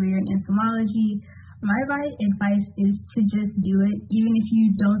a career in entomology, my advice is to just do it. Even if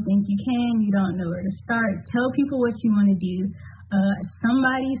you don't think you can, you don't know where to start, tell people what you want to do.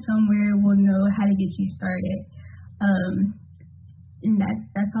 Somebody somewhere will know how to get you started. And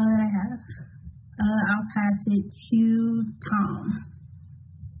that's all that I have. I'll pass it to Tom.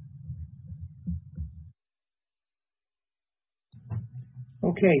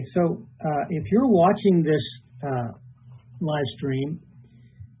 Okay, so if you're watching this live stream,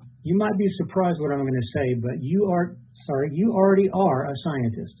 you might be surprised what I'm going to say, but you already are a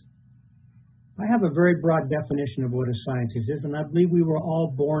scientist. I have a very broad definition of what a scientist is, and I believe we were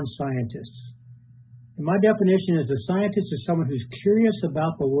all born scientists. And my definition is a scientist is someone who's curious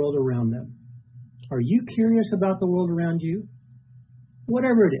about the world around them. Are you curious about the world around you?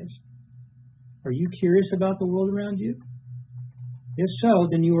 Whatever it is. Are you curious about the world around you? If so,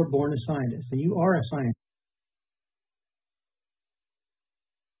 then you were born a scientist, and you are a scientist.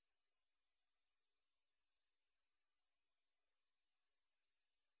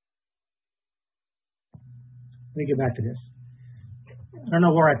 Let me get back to this. I don't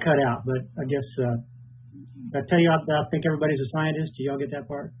know where I cut out, but I guess, did I tell you I think everybody's a scientist? Did y'all get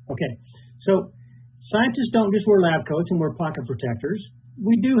that part? Okay. So scientists don't just wear lab coats and wear pocket protectors.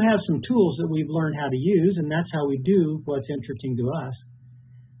 We do have some tools that we've learned how to use, and that's how we do what's interesting to us.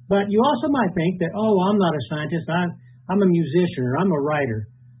 But you also might think that, oh, I'm not a scientist. I'm a musician, or I'm a writer.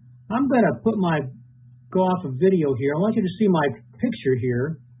 I'm going to go off a video here. I want you to see my picture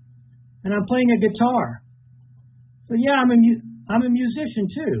here, and I'm playing a guitar. So yeah, I'm a musician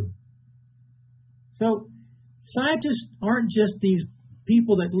too. So scientists aren't just these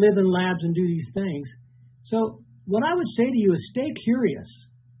people that live in labs and do these things. So what I would say to you is stay curious.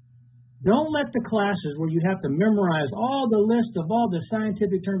 Don't let the classes where you have to memorize all the list of all the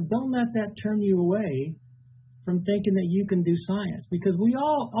scientific terms, don't let that turn you away from thinking that you can do science. Because we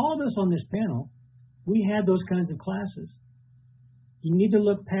all of us on this panel, we had those kinds of classes. You need to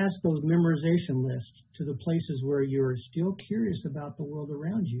look past those memorization lists to the places where you're still curious about the world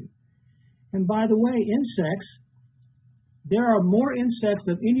around you. And by the way, insects, there are more insects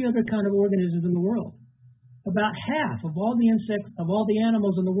than any other kind of organisms in the world. About half of all the insects, of all the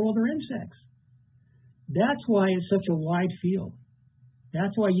animals in the world are insects. That's why it's such a wide field.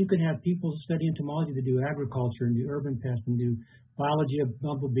 That's why you can have people study entomology that do agriculture and do urban pests and do biology of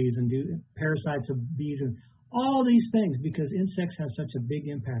bumblebees and do parasites of bees and all these things, because insects have such a big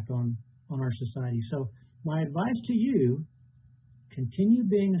impact on our society. So my advice to you, continue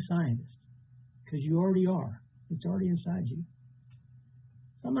being a scientist, because you already are. It's already inside you.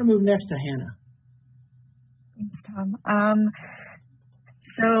 So I'm going to move next to Hannah. Thanks, Tom.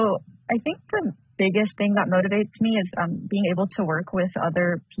 So I think the biggest thing that motivates me is being able to work with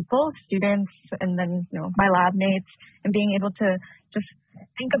other people, students, and then my lab mates, and being able to just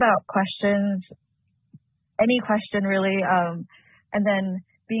think about questions, any question really, and then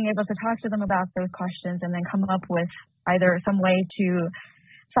being able to talk to them about those questions and then come up with either some way to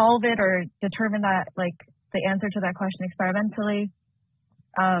solve it or determine that, like, the answer to that question experimentally.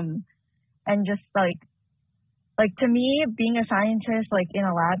 And just like to me, being a scientist, like in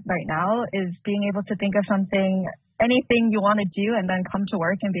a lab right now, is being able to think of something, anything you want to do, and then come to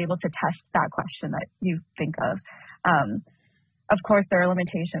work and be able to test that question that you think of. Of course, there are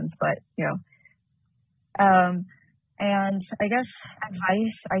limitations, but and I guess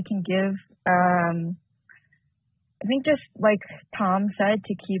advice I can give, I think just like Tom said,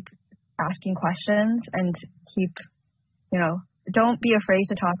 to keep asking questions and keep, don't be afraid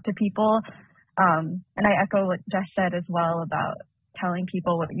to talk to people. And I echo what Jess said as well about telling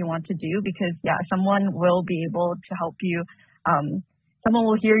people what you want to do, because someone will be able to help you. Someone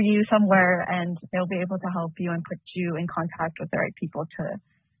will hear you somewhere and they'll be able to help you and put you in contact with the right people to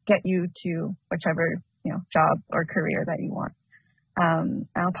get you to whichever, job or career that you want.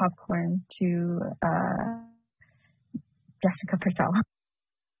 I'll popcorn to Jessica Purcell.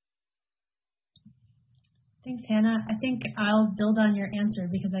 Thanks, Hannah. I think I'll build on your answer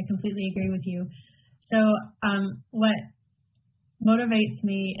because I completely agree with you. So what motivates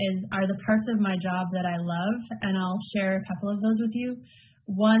me are the parts of my job that I love, and I'll share a couple of those with you.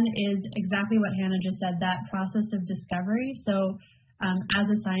 One is exactly what Hannah just said, that process of discovery. So as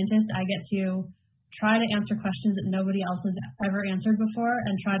a scientist, I get to try to answer questions that nobody else has ever answered before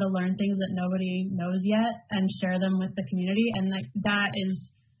and try to learn things that nobody knows yet and share them with the community. And that is,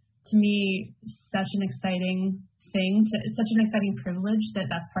 to me, such an exciting thing, such an exciting privilege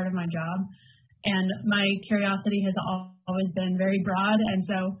that's part of my job. And my curiosity has always been very broad, and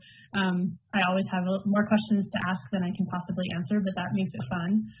so I always have more questions to ask than I can possibly answer, but that makes it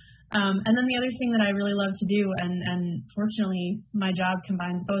fun. And then the other thing that I really love to do, and fortunately my job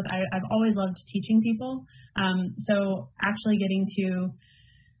combines both, I've always loved teaching people. So actually getting to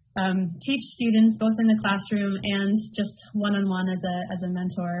teach students both in the classroom and just one-on-one as a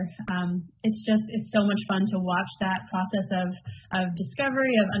mentor. It's so much fun to watch that process of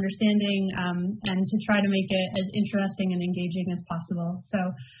discovery, of understanding, and to try to make it as interesting and engaging as possible. So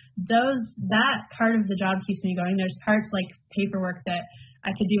that part of the job keeps me going. There's parts like paperwork that I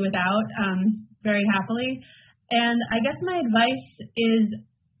could do without very happily. And I guess my advice is,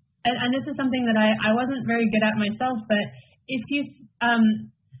 and this is something that I wasn't very good at myself, but if you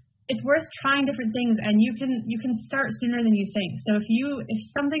it's worth trying different things, and you can start sooner than you think. So if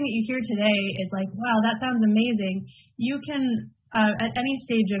something that you hear today is like, wow, that sounds amazing, you can at any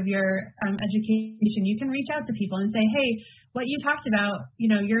stage of your education, you can reach out to people and say, hey, what you talked about,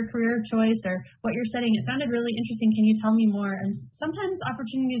 your career choice or what you're studying, it sounded really interesting. Can you tell me more? And sometimes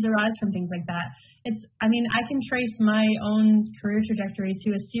opportunities arise from things like that. I can trace my own career trajectory to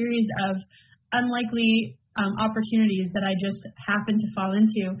a series of unlikely opportunities that I just happened to fall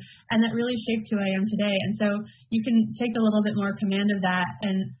into, and that really shaped who I am today. And so you can take a little bit more command of that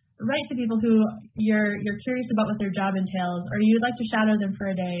and write to people who you're curious about what their job entails, or you would like to shadow them for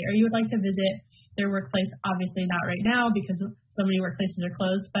a day, or you would like to visit their workplace. Obviously not right now because so many workplaces are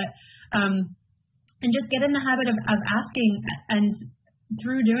closed, but and just get in the habit of asking, and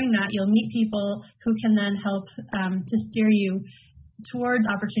through doing that you'll meet people who can then help to steer you towards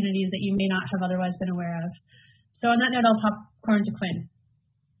opportunities that you may not have otherwise been aware of. So on that note, I'll popcorn to Quinn.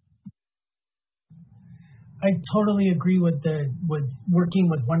 I totally agree with working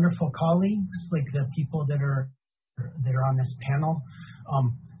with wonderful colleagues, like the people that are on this panel.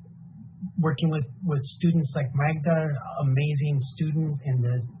 Working with students like Magda, amazing student, and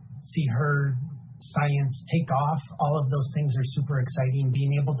to see her science take off, all of those things are super exciting.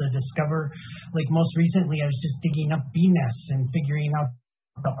 Being able to discover, like most recently I was just digging up bee nests and figuring out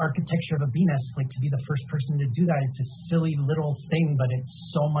the architecture of a bee nest, like to be the first person to do that. It's a silly little thing, but it's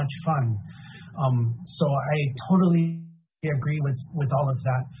so much fun. So I totally agree with all of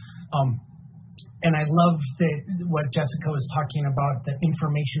that. And I love what Jessica was talking about, the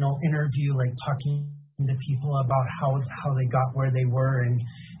informational interview, like talking to people about how they got where they were and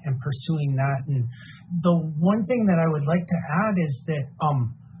pursuing that. And the one thing that I would like to add is that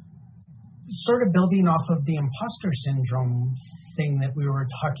sort of building off of the imposter syndrome thing that we were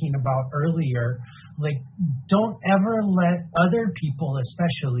talking about earlier, like don't ever let other people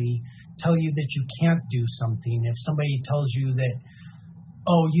especially tell you that you can't do something. If somebody tells you that,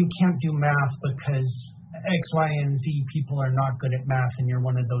 oh, you can't do math because X, Y, and Z people are not good at math and you're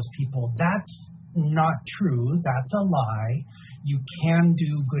one of those people, that's not true. That's a lie. You can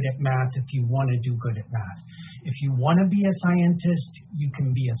do good at math if you want to do good at math. If you want to be a scientist, you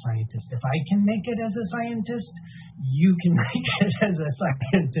can be a scientist. If I can make it as a scientist, you can make it as a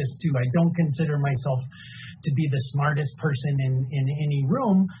scientist too. I don't consider myself to be the smartest person in any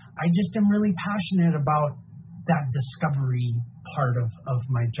room. I just am really passionate about that discovery part of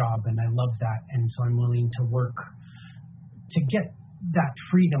my job, and I love that. And so I'm willing to work to get that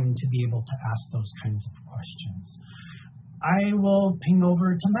freedom to be able to ask those kinds of questions. I will ping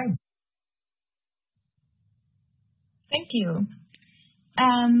over to Mike. Thank you.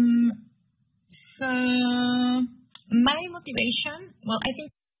 So my motivation, well, I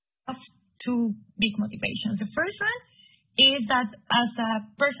think I have two big motivations. The first one is that as a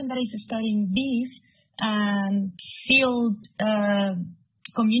person that is studying bees and field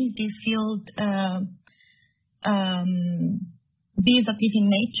communities, field bees that live in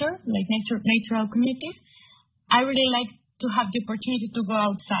nature, like natural communities, I really like to have the opportunity to go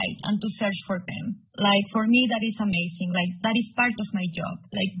outside and to search for them. Like for me, that is amazing. Like that is part of my job.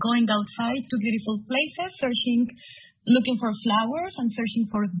 Like going outside to beautiful places, searching, looking for flowers and searching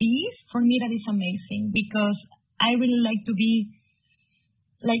for bees. For me, that is amazing because I really like to be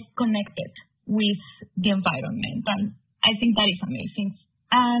like connected with the environment, and I think that is amazing.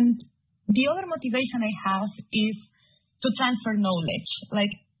 And the other motivation I have is to transfer knowledge.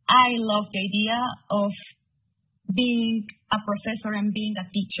 Like I love the idea of being a professor and being a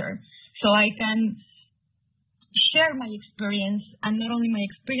teacher, so I can share my experience, and not only my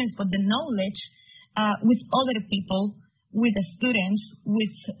experience but the knowledge with other people, with the students,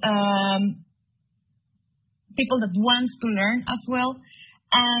 with people that want to learn as well,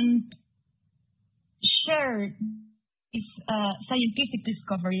 and share these scientific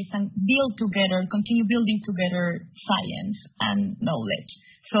discoveries and build together, continue building together science and knowledge.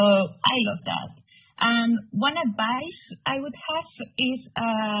 So I love that. And one advice I would have is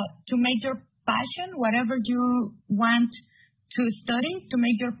to make your passion, whatever you want to study, to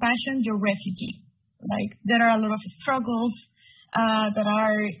make your passion your refugee. Like there are a lot of struggles that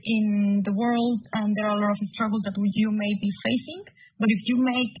are in the world, and there are a lot of struggles that you may be facing. But if you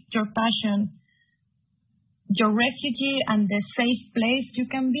make your passion your refugee and the safe place you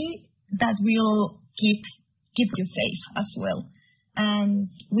can be, that will keep you safe as well. And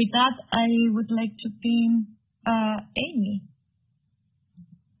with that, I would like to pin Amy.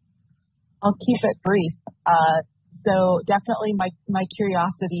 I'll keep it brief. So definitely my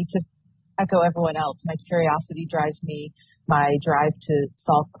curiosity, to echo everyone else, my curiosity drives me. My drive to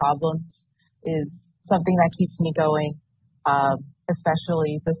solve problems is something that keeps me going,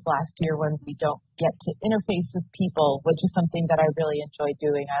 especially this last year when we don't get to interface with people, which is something that I really enjoy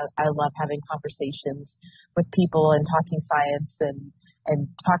doing. I love having conversations with people and talking science and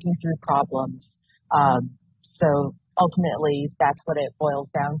talking through problems. So ultimately, that's what it boils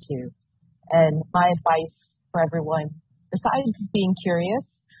down to. And my advice for everyone, besides being curious,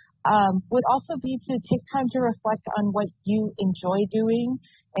 would also be to take time to reflect on what you enjoy doing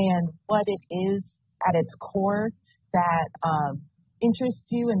and what it is at its core that interests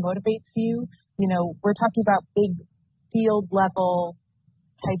you and motivates you. You know, we're talking about big field level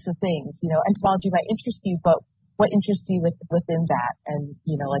types of things. You know, entomology might interest you, but what interests you within that? And,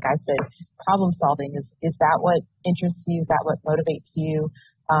 you know, like I said, problem solving, is that what interests you? Is that what motivates you?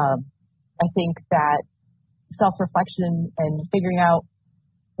 I think that self-reflection and figuring out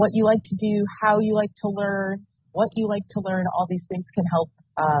what you like to do, how you like to learn, what you like to learn, all these things can help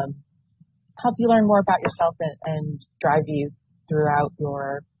you learn more about yourself and drive you throughout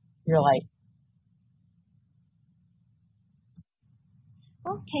your life.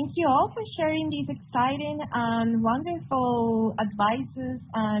 Well, thank you all for sharing these exciting and wonderful advices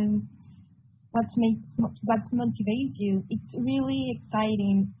and what motivates you. It's really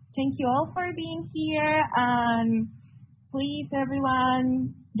exciting. Thank you all for being here, and please,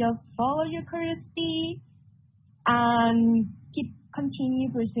 everyone, just follow your curiosity and continue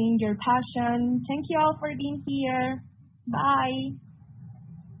pursuing your passion. Thank you all for being here. Bye.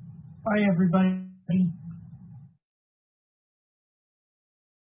 Bye, everybody.